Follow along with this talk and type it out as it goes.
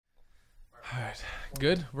right.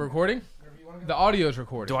 Good. We're recording? The audio's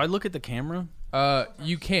recording. Do I look at the camera?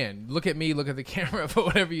 You can. Look at me, look at the camera, but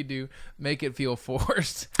whatever you do, make it feel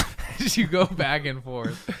forced as you go back and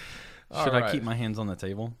forth. Should I keep my hands on the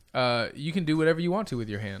table? You can do whatever you want to with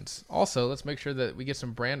your hands. Also, let's make sure that we get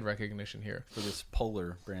some brand recognition here. For this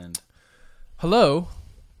Polar brand. Hello.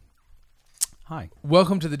 Hi.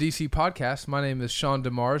 Welcome to the DC Podcast. My name is Sean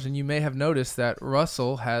DeMars, and you may have noticed that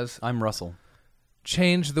Russell has... I'm Russell.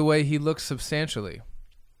 ...changed the way he looks substantially.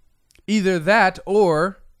 Either that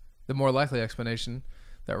or the more likely explanation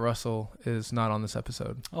that Russell is not on this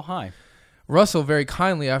episode. Oh, hi. Russell very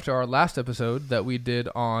kindly, after our last episode that we did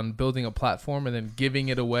on building a platform and then giving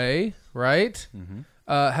it away, right,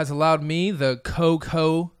 has allowed me, the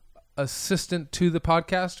co-assistant to the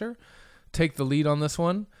podcaster, take the lead on this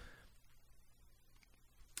one.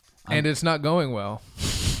 And it's not going well.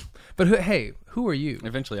 But hey, who are you?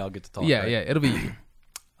 Eventually I'll get to talk. Yeah, it'll be you.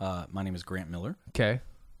 My name is Grant Miller. Okay.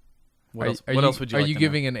 What else would you like to know? Are you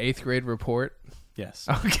giving an 8th grade report? Yes.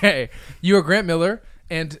 Okay. You are Grant Miller,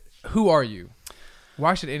 and who are you?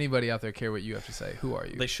 Why should anybody out there care what you have to say? Who are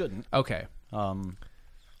you? They shouldn't. Okay.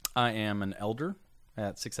 I am an elder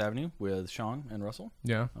at 6th Avenue with Sean and Russell.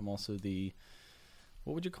 Yeah. I'm also the,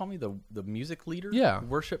 what would you call me? The music leader? Yeah.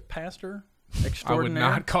 Worship pastor? I would Extraordinaire?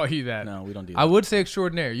 not call you that. No, we don't do that. I would say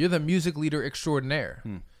extraordinaire. You're the music leader extraordinaire.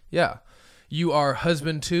 Yeah. You are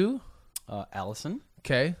husband to? Allison.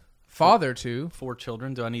 Okay. Father to? 4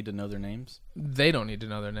 children. Do I need to know their names? They don't need to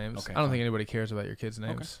know their names. Okay, I don't fine. think anybody cares about your kids'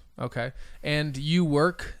 names. Okay. And you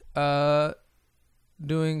work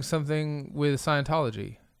doing something with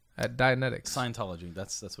Scientology at Dianetics. Scientology.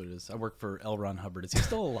 That's what it is. I work for L. Ron Hubbard. Is he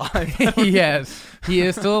still alive? Yes. He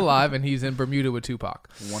is still alive, and he's in Bermuda with Tupac.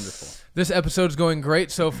 Wonderful. This episode's going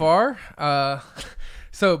great so far.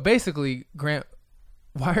 So basically, Grant,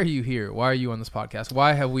 why are you here? Why are you on this podcast?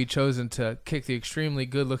 Why have we chosen to kick the extremely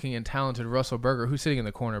good-looking and talented Russell Berger, who's sitting in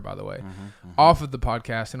the corner, by the way, off of the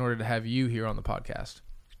podcast in order to have you here on the podcast?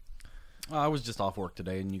 I was just off work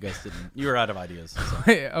today, and you guys didn't. You were out of ideas.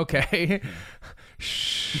 So. Okay.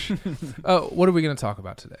 Shh. What are we going to talk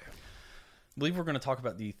about today? I believe we're going to talk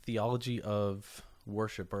about the theology of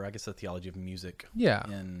worship, or I guess the theology of music. Yeah.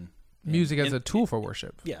 Music as a tool for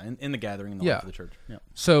worship. Yeah, in the gathering, in the life of the church. Yeah.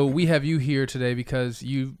 So we have you here today because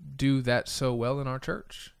you do that so well in our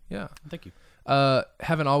church. Yeah. Thank you.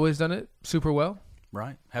 Haven't always done it super well.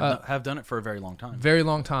 Right. Have done it for a very long time. Very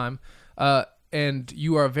long time. And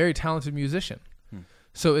you are a very talented musician.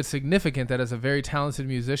 So it's significant that as a very talented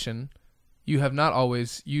musician, you have not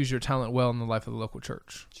always used your talent well in the life of the local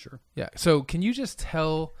church. Sure. Yeah. So can you just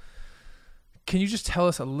tell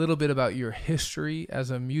us a little bit about your history as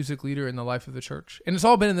a music leader in the life of the church? And it's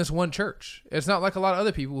all been in this one church. It's not like a lot of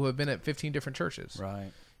other people who have been at 15 different churches.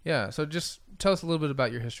 Right. Yeah. So just tell us a little bit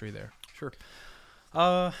about your history there. Sure.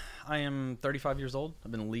 I am 35 years old.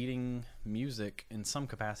 I've been leading music in some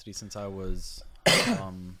capacity since I was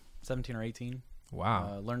 17 or 18.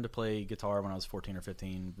 Wow. Learned to play guitar when I was 14 or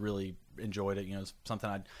 15. Really enjoyed it. You know, it's something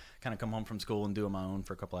I'd kind of come home from school and do on my own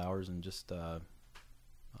for a couple hours, and just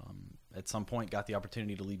at some point got the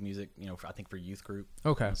opportunity to lead music, you know, I think for youth group.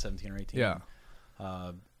 Okay. 17 or 18.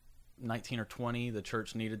 Yeah. 19 or 20, the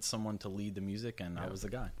church needed someone to lead the music, and I was the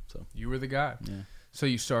guy. So you were the guy. Yeah. So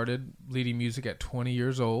you started leading music at 20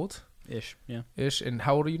 years old. Ish. Yeah. Ish. And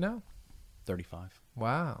how old are you now? 35.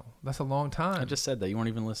 Wow. That's a long time. I just said that. You weren't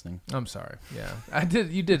even listening. I'm sorry. Yeah.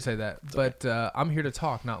 You did say that. But I'm here to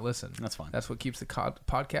talk, not listen. That's fine. That's what keeps the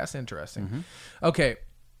podcast interesting. Okay.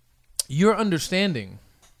 Your understanding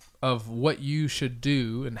of what you should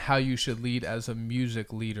do and how you should lead as a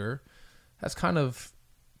music leader has kind of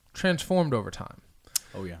transformed over time.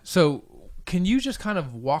 Oh, yeah. So can you just kind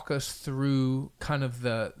of walk us through kind of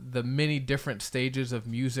the many different stages of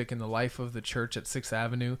music in the life of the church at 6th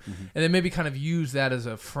Avenue, and then maybe kind of use that as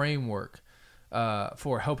a framework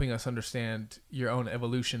for helping us understand your own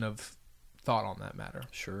evolution of thought on that matter?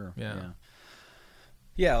 Sure. Yeah.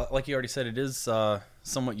 Yeah, like you already said, it is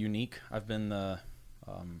somewhat unique. I've been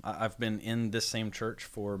in this same church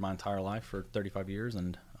for my entire life, for 35 years,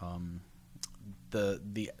 and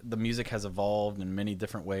the music has evolved in many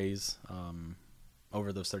different ways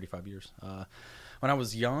over those 35 years. When I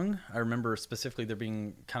was young, I remember specifically there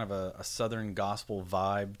being kind of a Southern gospel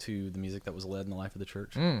vibe to the music that was led in the life of the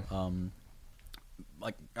church.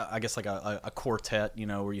 Like I guess like a quartet, you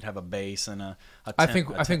know, where you'd have a bass and a I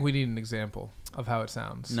think we need an example of how it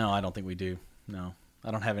sounds. No, I don't think we do. No,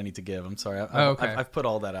 I don't have any to give. I'm sorry. Okay. I've put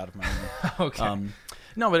all that out of my memory. Okay.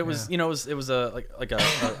 No, but it was, you know, it was a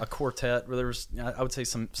quartet where there was, I would say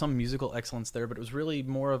some musical excellence there, but it was really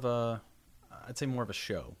more of a, I'd say more of a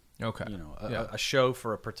show. Okay. A show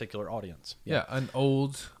for a particular audience. Yeah, an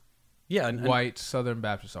old white Southern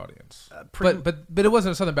Baptist audience. But it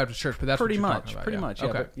wasn't a Southern Baptist church, but that's pretty what you're much. talking about. Pretty much.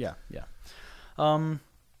 Yeah. Okay.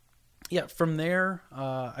 Yeah. From there,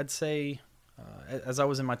 I'd say, as I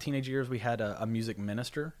was in my teenage years, we had a music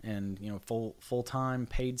minister and full time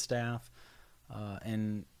paid staff,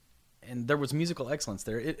 and there was musical excellence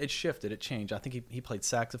there. It shifted, it changed. I think he played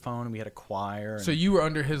saxophone, and we had a choir. So you were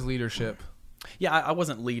under his leadership. Yeah, I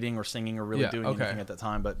wasn't leading or singing or really doing anything at that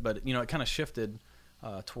time, but it kind of shifted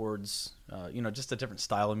towards just a different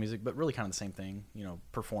style of music, but really kind of the same thing.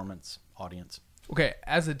 Performance, audience. Okay,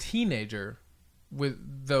 as a teenager,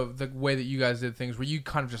 with the way that you guys did things, were you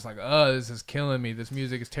kind of just like, oh, this is killing me, this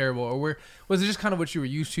music is terrible, or was it just kind of what you were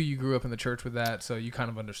used to? You grew up in the church with that, so you kind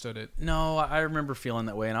of understood it? No, I remember feeling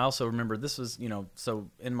that way, and I also remember this was so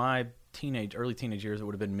in my early teenage years, it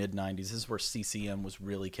would have been mid-90s. This is where CCM was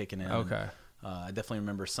really kicking in. Okay. I definitely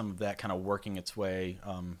remember some of that kind of working its way.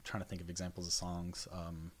 Trying to think of examples of songs.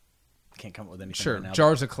 Can't come up with anything. Sure, right now,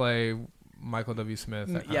 Jars of Clay, Michael W. Smith.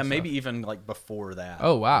 That kind of maybe stuff. even like before that.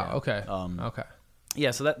 Oh wow. Yeah. Okay. Okay.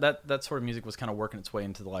 Yeah, so that sort of music was kind of working its way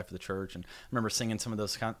into the life of the church, and I remember singing some of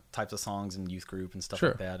those types of songs in youth group and stuff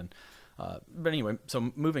like that. And but anyway,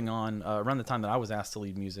 so moving on, around the time that I was asked to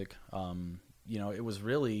lead music, it was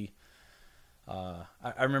really.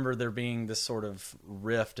 I remember there being this sort of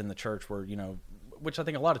rift in the church where, which I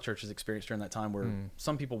think a lot of churches experienced during that time, where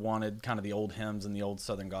some people wanted kind of the old hymns and the old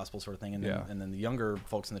Southern gospel sort of thing, and then the younger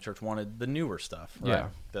folks in the church wanted the newer stuff, right?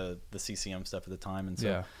 The CCM stuff at the time. And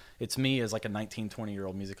so it's me as like a 19,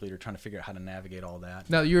 20-year-old music leader trying to figure out how to navigate all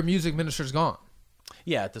that. Now, your music minister's gone.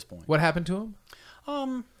 Yeah, at this point. What happened to him?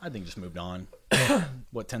 I think just moved on.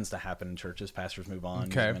 What tends to happen in churches, pastors move on,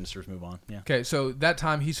 music ministers move on. Yeah. Okay, so that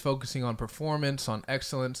time he's focusing on performance, on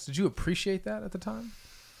excellence. Did you appreciate that at the time?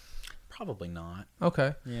 Probably not.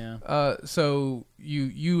 Okay. Yeah. So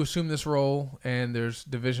you assume this role, and there's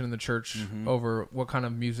division in the church over what kind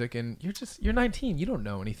of music, and you're 19. You don't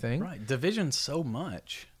know anything. Right. Division so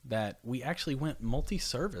much that we actually went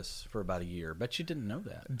multi-service for about a year. Bet you didn't know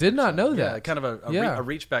that. Did not know that. Yeah, kind of a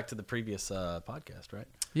reach back to the previous podcast, right?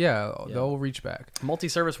 Yeah, the old reach back.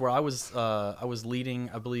 Multi-service, where I was leading,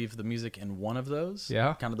 I believe, the music in one of those.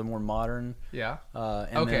 Yeah. Kind of the more modern. Yeah.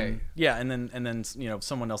 Okay. And then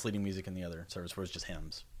someone else leading music in the other service where it's just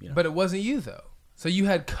hymns. But it wasn't you though. So you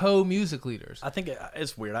had co-music leaders. I think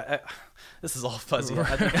it's weird. This is all fuzzy.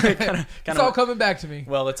 Right. I think it's all coming back to me.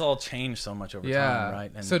 Well, it's all changed so much over time,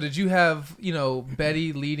 right? And so did you have,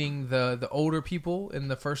 Betty leading the older people in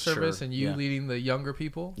the first service, and you leading the younger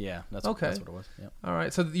people? Yeah, that's what it was. Yeah. All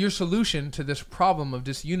right. So your solution to this problem of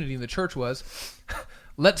disunity in the church was,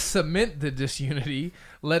 let's cement the disunity.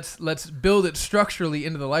 Let's build it structurally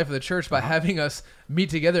into the life of the church by having us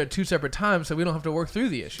meet together at two separate times, so we don't have to work through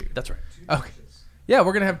the issue. That's right. Okay. Yeah,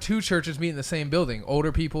 we're going to have two churches meet in the same building.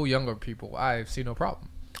 Older people, younger people. I see no problem.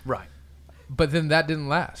 Right. But then that didn't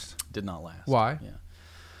last. Did not last. Why?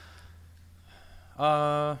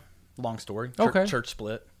 Yeah. Long story. Okay. Church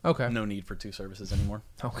split. Okay. No need for two services anymore.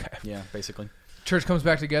 Okay. Yeah, basically. Church comes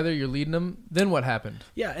back together. You're leading them. Then what happened?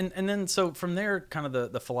 Yeah, and then so from there, kind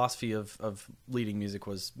of the philosophy of leading music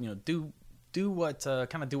was, do what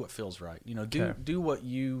do what feels right. Do what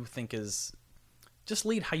you think is, just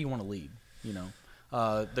lead how you want to lead.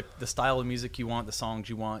 The style of music you want, the songs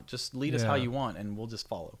you want, just lead us how you want, and we'll just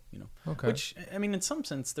follow. Okay. Which, I mean, in some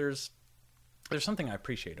sense, there's something I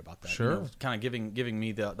appreciate about that. Sure. Kind of giving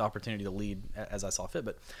me the opportunity to lead as I saw fit.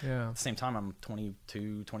 But at the same time, I'm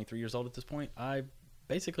 22, 23 years old at this point. I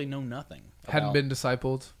basically know nothing. Hadn't been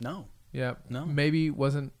discipled. No. Yeah. No. Maybe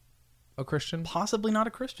wasn't a Christian. Possibly not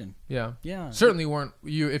a Christian. Yeah. Yeah. Certainly weren't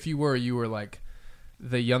you. If you were like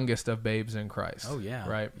the youngest of babes in Christ. Oh yeah.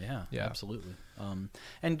 Right. Yeah. Yeah. Absolutely.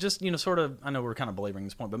 And just sort of, I know we're kind of belaboring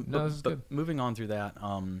this point, but moving on through that,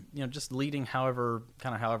 just leading however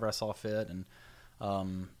I saw fit, and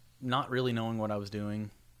not really knowing what I was doing.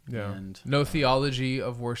 Yeah. And no theology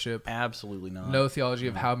of worship. Absolutely not. No theology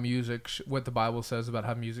of how music, what the Bible says about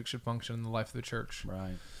how music should function in the life of the church.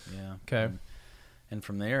 Right. Yeah. Okay. And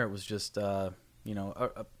from there, it was just,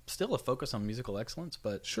 still a focus on musical excellence,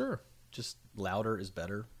 but just louder is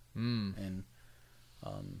better. And,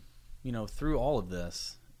 through all of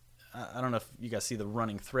this, I don't know if you guys see the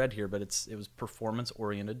running thread here, but it was performance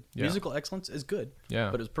oriented. Yeah. Musical excellence is good,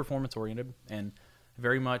 but it was performance oriented, and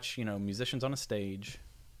very much, musicians on a stage,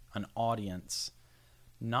 an audience,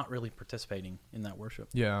 not really participating in that worship.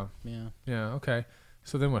 Yeah. Yeah. Yeah. Okay.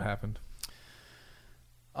 So then what happened?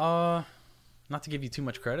 Not to give you too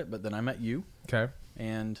much credit, but then I met you. Okay.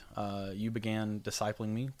 And you began discipling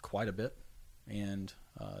me quite a bit, and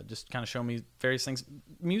just kind of show me various things,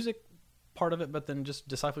 music part of it, but then just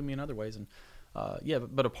discipling me in other ways. And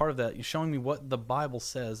but a part of that, showing me what the Bible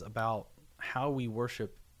says about how we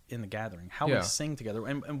worship in the gathering, how we sing together,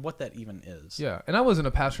 and what that even is. Yeah, and I wasn't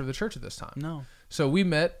a pastor of the church at this time. No. So we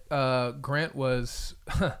met, Grant was,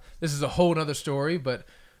 this is a whole nother story, but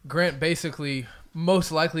Grant basically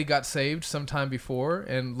most likely got saved sometime before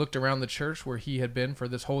and looked around the church where he had been for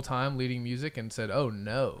this whole time leading music and said, oh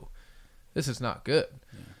no, this is not good.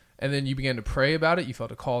 Yeah. And then you began to pray about it. You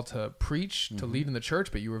felt a call to preach, to lead in the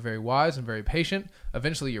church, but you were very wise and very patient.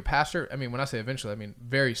 Eventually your pastor, I mean, when I say eventually, I mean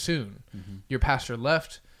very soon, your pastor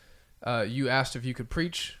left. You asked if you could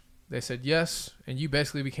preach. They said yes, and you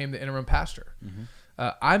basically became the interim pastor.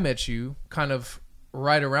 I met you kind of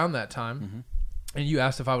right around that time, and you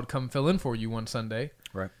asked if I would come fill in for you one Sunday.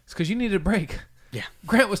 Right. It's because you needed a break. Yeah.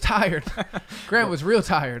 Grant was tired. Grant was real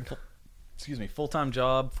tired. Excuse me. Full-time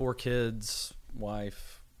job, 4 kids,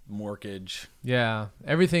 wife, mortgage. Yeah.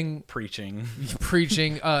 Everything. Preaching,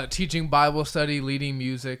 teaching Bible study, leading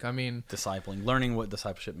music. I mean. Discipling, learning what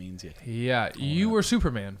discipleship means. Yeah. You were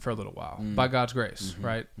Superman for a little while, by God's grace,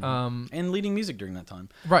 right? And leading music during that time.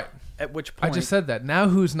 Right. At which point. I just said that. Now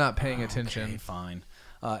who's not paying attention? Okay, fine.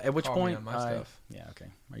 At which Call point, me on my stuff. Yeah, okay.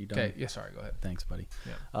 Are you done? Okay, yeah, sorry, go ahead. Thanks, buddy.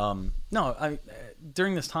 Yeah. No,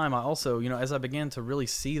 during this time, I also, as I began to really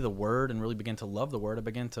see the Word and really begin to love the Word, I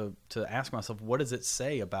began to ask myself, what does it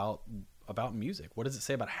say about music? What does it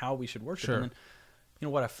say about how we should worship? Sure. And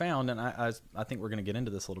then, what I found, and I think we're going to get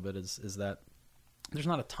into this a little bit, is that there's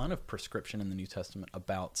not a ton of prescription in the New Testament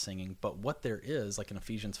about singing, but what there is, like in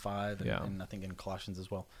Ephesians 5 and I think in Colossians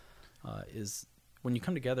as well, is when you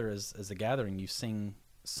come together as a gathering, you sing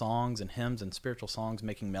songs and hymns and spiritual songs,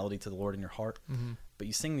 making melody to the Lord in your heart. But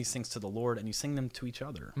you sing these things to the Lord and you sing them to each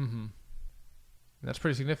other. That's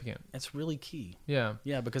pretty significant. It's really key. Yeah.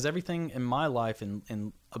 Yeah, because everything in my life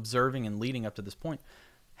in observing and leading up to this point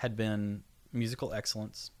had been musical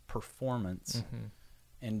excellence, performance,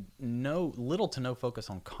 and little to no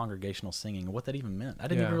focus on congregational singing and what that even meant. I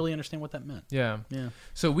didn't even really understand what that meant. Yeah. Yeah.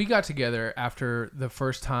 So we got together after the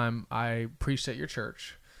first time I preached at your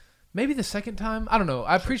church. Maybe the second time. I don't know.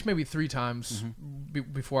 I preached maybe 3 times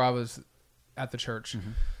before I was at the church.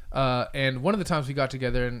 And one of the times we got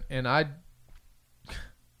together, and I,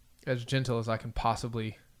 as gentle as I can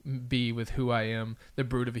possibly be with who I am, the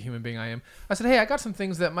brute of a human being I am, I said, hey, I got some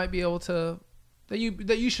things that might be able to, that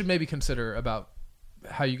you should maybe consider about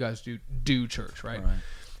how you guys do church, right?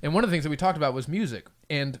 And one of the things that we talked about was music.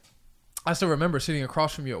 And I still remember sitting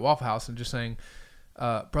across from you at Waffle House and just saying,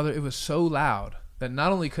 brother, it was so loud that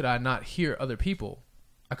not only could I not hear other people,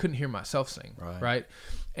 I couldn't hear myself sing, right?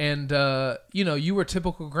 And, you were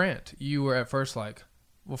typical Grant. You were at first like,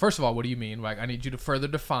 well, first of all, what do you mean? Like, I need you to further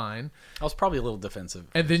define. I was probably a little defensive.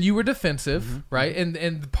 And then you were defensive, right?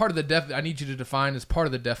 And part of the I need you to define is part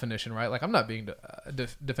of the definition, right? Like, I'm not being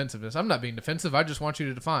defensiveness. I'm not being defensive. I just want you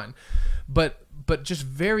to define. But just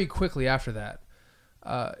very quickly after that,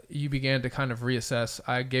 you began to kind of reassess.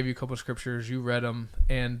 I gave you a couple of scriptures. You read them.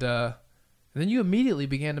 And then you immediately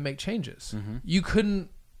began to make changes. You couldn't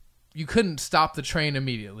stop the train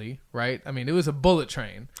immediately, right? I mean, it was a bullet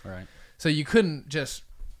train. Right. So you couldn't just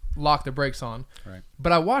lock the brakes on. Right.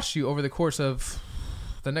 But I watched you over the course of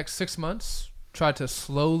the next 6 months try to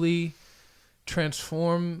slowly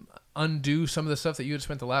transform, undo some of the stuff that you had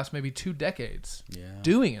spent the last maybe 2 decades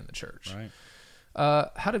doing in the church.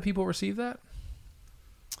 Right. How did people receive that?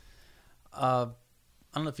 I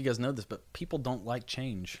don't know if you guys know this, but people don't like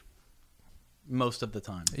change most of the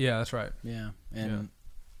time. Yeah, that's right. Yeah. And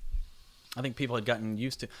I think people had gotten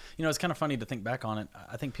used to, it's kind of funny to think back on it.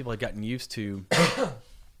 I think people had gotten used to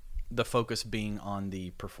the focus being on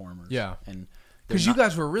the performers. Yeah. And because you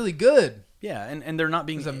guys were really good. Yeah. And they're not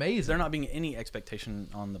being, it was amazing. There not being any expectation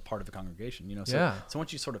on the part of the congregation, So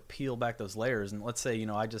once you sort of peel back those layers and let's say,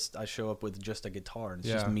 I show up with just a guitar and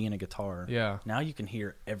it's just me and a guitar. Yeah. Now you can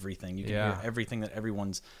hear everything. You can hear everything that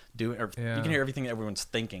everyone's doing, or you can hear everything that everyone's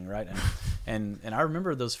thinking. Right. And I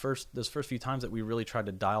remember those first few times that we really tried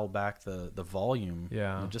to dial back the volume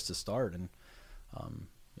just to start. And,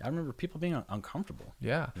 I remember people being uncomfortable.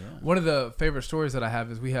 Yeah. One of the favorite stories that I have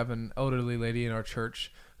is we have an elderly lady in our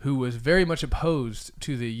church who was very much opposed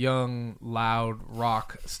to the young, loud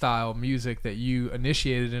rock style music that you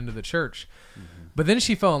initiated into the church. But then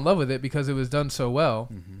she fell in love with it because it was done so well.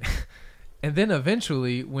 And then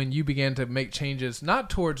eventually when you began to make changes, not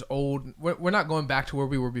towards we're not going back to where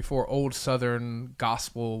we were before, old Southern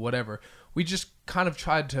gospel, whatever. We just kind of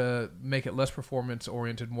tried to make it less performance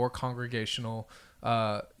oriented, more congregational,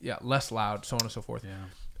 less loud, so on and so forth.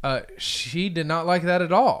 She did not like that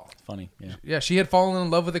at all. Funny, yeah. Yeah, she had fallen in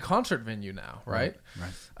love with the concert venue now, right?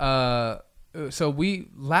 Right. So we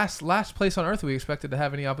last place on earth we expected to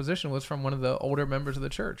have any opposition was from one of the older members of the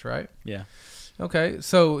church, right? Yeah. Okay,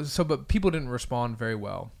 so but people didn't respond very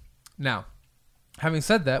well. Now, having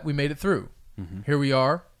said that, we made it through. Mm-hmm. Here we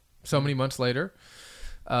are, so many months later.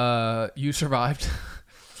 You survived.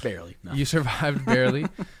 Barely. No. You survived barely.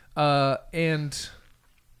 And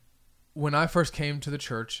when I first came to the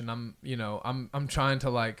church, and I'm trying to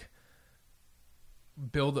like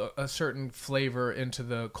build a certain flavor into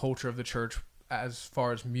the culture of the church as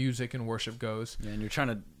far as music and worship goes. Yeah, and you're trying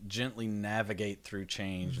to gently navigate through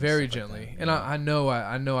change. Very gently. Like, and I know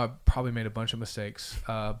I probably made a bunch of mistakes,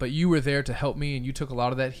 but you were there to help me, and you took a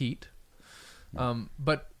lot of that heat.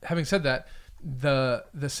 But having said that,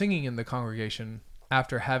 the singing in the congregation,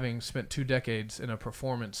 after having spent 2 decades in a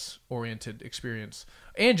performance-oriented experience,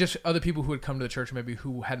 and just other people who had come to the church maybe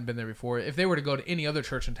who hadn't been there before, if they were to go to any other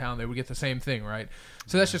church in town, they would get the same thing, right?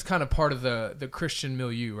 So that's just kind of part of the Christian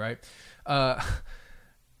milieu, right?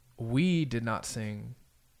 We did not sing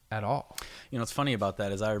at all. What's funny about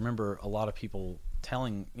that is I remember a lot of people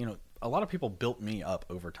telling, a lot of people built me up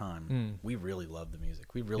over time. We really love the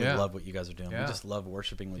music. We really love what you guys are doing. Yeah. We just love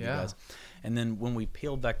worshiping with you guys. And then when we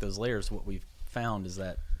peeled back those layers, what we found is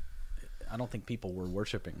that I don't think people were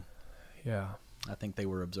worshiping. Yeah. I think they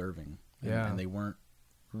were observing. Yeah. And they weren't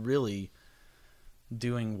really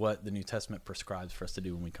doing what the New Testament prescribes for us to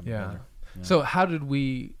do when we come together. Yeah. So how did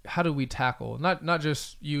we tackle, not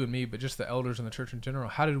just you and me, but just the elders in the church in general,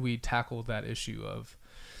 how did we tackle that issue of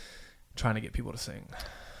trying to get people to sing?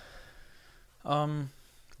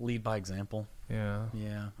 Lead by example. Yeah.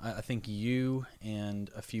 Yeah. I think you and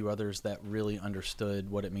a few others that really understood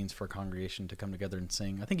what it means for a congregation to come together and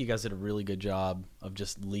sing. I think you guys did a really good job of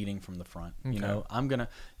just leading from the front. Okay.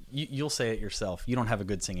 You'll say it yourself. You don't have a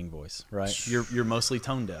good singing voice, right? You're mostly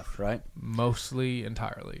tone deaf, right? Mostly,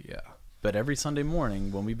 entirely, yeah. But every Sunday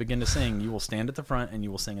morning when we begin to sing, you will stand at the front and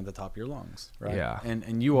you will sing at the top of your lungs, right? Yeah.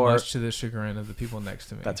 And you are... Much to the chagrin of the people next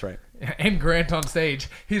to me. That's right. And Grant on stage,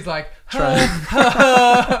 he's like...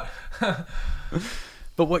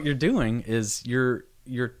 But what you're doing is you're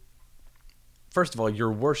first of all,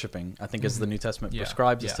 you're worshiping, I think, as the New Testament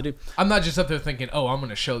prescribes us to do. I'm not just up there thinking, oh, I'm going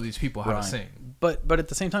to show these people how to sing. But at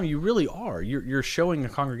the same time, you really are. You're showing a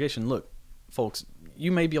congregation, look, folks,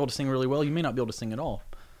 you may be able to sing really well. You may not be able to sing at all.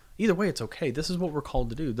 Either way, it's okay. This is what we're called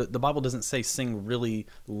to do. The Bible doesn't say sing really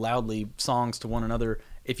loudly songs to one another.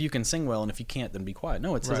 If you can sing well, and if you can't, then be quiet.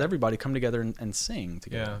 No, it says everybody come together and sing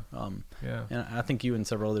together. Yeah. And I think you and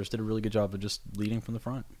several others did a really good job of just leading from the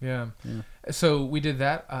front. Yeah. So we did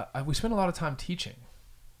that. We spent a lot of time teaching.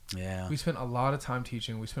 Yeah. We spent a lot of time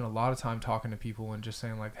teaching. We spent a lot of time talking to people and just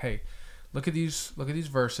saying like, hey, look at these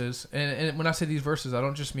verses. And when I say these verses, I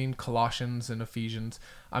don't just mean Colossians and Ephesians.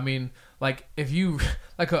 I mean, like, if you,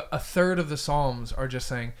 like a third of the Psalms are just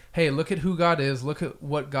saying, hey, look at who God is. Look at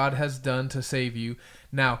what God has done to save you.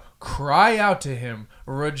 Now, cry out to him.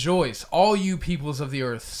 Rejoice, all you peoples of the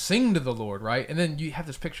earth. Sing to the Lord, right? And then you have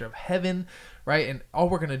this picture of heaven, right? And all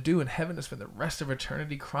we're going to do in heaven is spend the rest of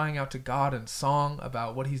eternity crying out to God in song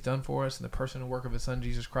about what he's done for us and the person and work of his son,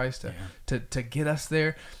 Jesus Christ, to get us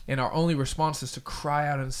there. And our only response is to cry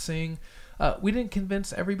out and sing. We didn't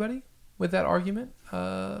convince everybody with that argument,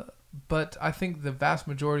 but I think the vast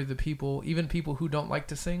majority of the people, even people who don't like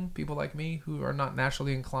to sing, people like me who are not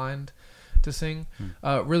naturally inclined to sing,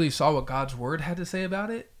 really saw what God's word had to say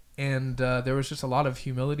about it. And there was just a lot of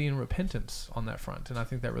humility and repentance on that front. And I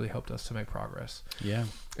think that really helped us to make progress. Yeah.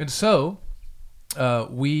 And so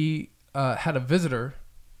we had a visitor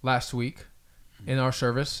last week in our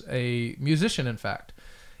service, a musician, in fact.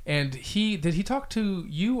 And did he talk to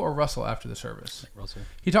you or Russell after the service? Russell.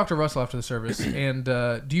 He talked to Russell after the service. And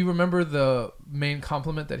do you remember the main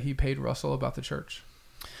compliment that he paid Russell about the church?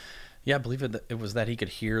 Yeah, I believe it was that he could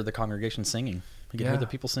hear the congregation singing. He could hear the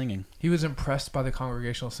people singing. He was impressed by the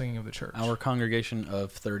congregational singing of the church. Our congregation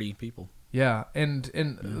of 30 people. Yeah, and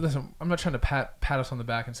listen, I'm not trying to pat us on the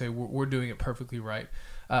back and say we're doing it perfectly right.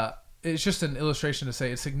 It's just an illustration to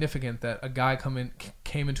say it's significant that a guy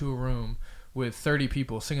came into a room with 30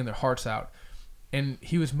 people singing their hearts out, and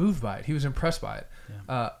he was moved by it. He was impressed by it.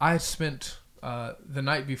 Yeah. I spent the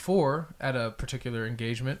night before at a particular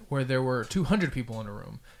engagement where there were 200 people in a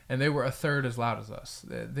room, and they were a third as loud as us.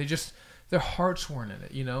 Their hearts weren't in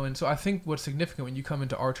it, And so I think what's significant when you come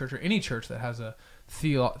into our church or any church that has a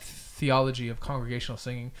theology of congregational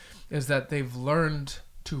singing is that they've learned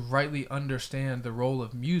to rightly understand the role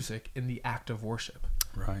of music in the act of worship.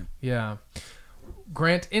 Right. Yeah.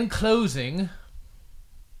 Grant, in closing,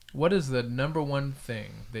 what is the number one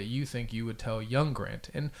thing that you think you would tell young Grant?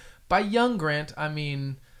 And by young Grant, I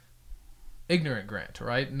mean ignorant Grant,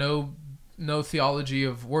 right? No theology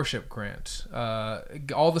of worship Grant.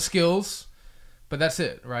 All the skills, but that's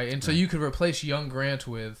it, right? And so you could replace young Grant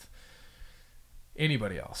with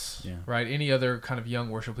anybody else, right? Any other kind of young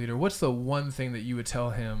worship leader. What's the one thing that you would tell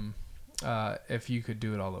him if you could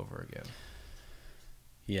do it all over again?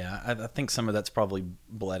 Yeah, I think some of that's probably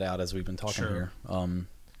bled out as we've been talking here.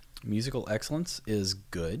 Musical excellence is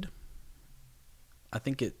good. I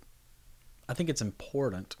think it's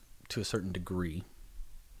important to a certain degree,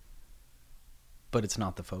 but it's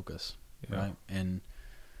not the focus, right? And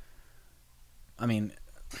I mean,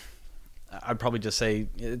 I'd probably just say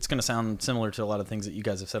it's going to sound similar to a lot of things that you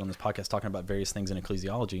guys have said on this podcast, talking about various things in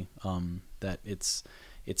ecclesiology. That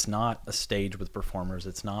it's not a stage with performers.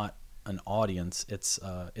 It's not an audience. It's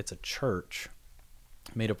a church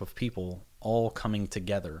made up of people all coming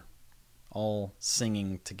together, all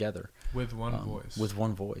singing together with one voice. With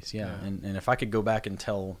one voice, yeah. And if I could go back and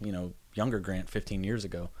tell younger Grant 15 years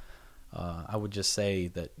ago, I would just say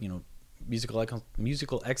that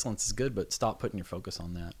musical excellence is good, but stop putting your focus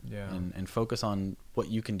on that. And focus on what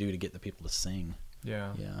you can do to get the people to sing.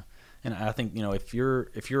 Yeah. And I think if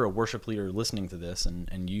you're a worship leader listening to this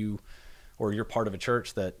and you, or you're part of a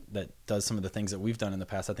church that does some of the things that we've done in the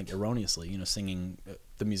past, I think erroneously, singing,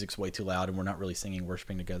 the music's way too loud and we're not really singing,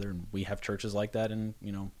 worshiping together. And we have churches like that, and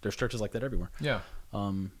there's churches like that everywhere.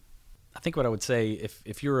 I think what I would say,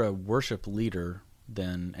 if you're a worship leader,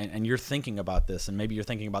 then and you're thinking about this, and maybe you're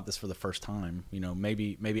thinking about this for the first time,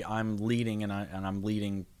 maybe I'm leading and I'm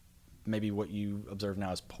leading maybe what you observe now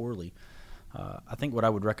as poorly. I think what I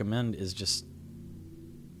would recommend is just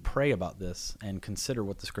pray about this and consider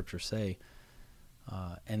what the scriptures say,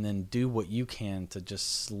 and then do what you can to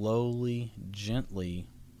just slowly, gently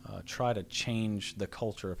try to change the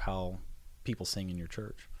culture of how people sing in your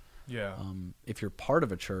church. If you're part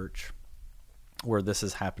of a church where this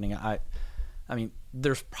is happening, I mean,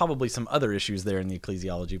 there's probably some other issues there in the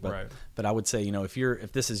ecclesiology, but I would say,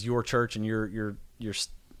 if this is your church and you're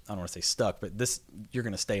I don't want to say stuck, but you're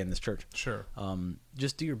going to stay in this church.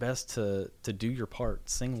 Just do your best to do your part.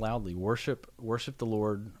 Sing loudly, worship the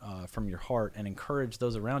Lord from your heart, and encourage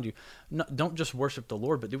those around you. Don't just worship the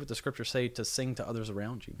Lord, but do what the scriptures say to sing to others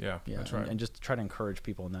around you. That's right. And just try to encourage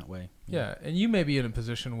people in that way. And you may be in a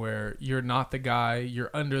position where you're not the guy,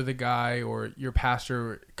 you're under the guy, or your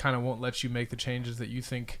pastor kind of won't let you make the changes that you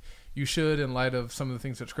think you should in light of some of the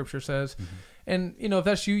things that scripture says. And, if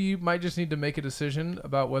that's you might just need to make a decision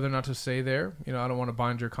about whether or not to stay there. I don't want to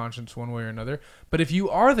bind your conscience one way or another. But if you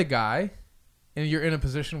are the guy and you're in a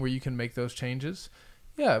position where you can make those changes,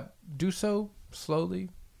 do so slowly,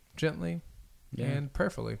 gently, and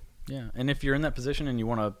prayerfully. And if you're in that position and you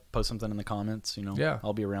want to post something in the comments,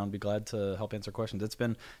 I'll be around, be glad to help answer questions. It's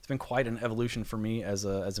been quite an evolution for me as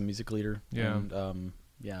a music leader. And,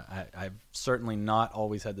 I've certainly not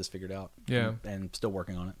always had this figured out. And still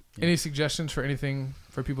working on it. Any suggestions for anything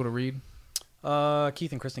for people to read?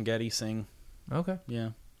 Keith and Kristen Getty sing. Okay. Yeah,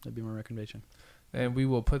 that'd be my recommendation. And we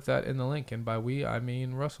will put that in the link. And by we, I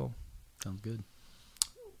mean Russell. Sounds good.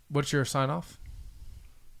 What's your sign off?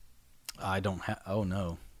 I don't have. Oh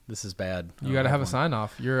no, this is bad. You got to have a sign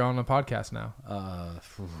off. You're on a podcast now.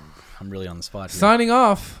 I'm really on the spot here. Signing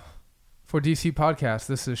off for DC Podcast.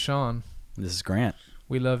 This is Sean. This is Grant.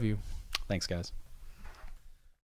 We love you. Thanks, guys.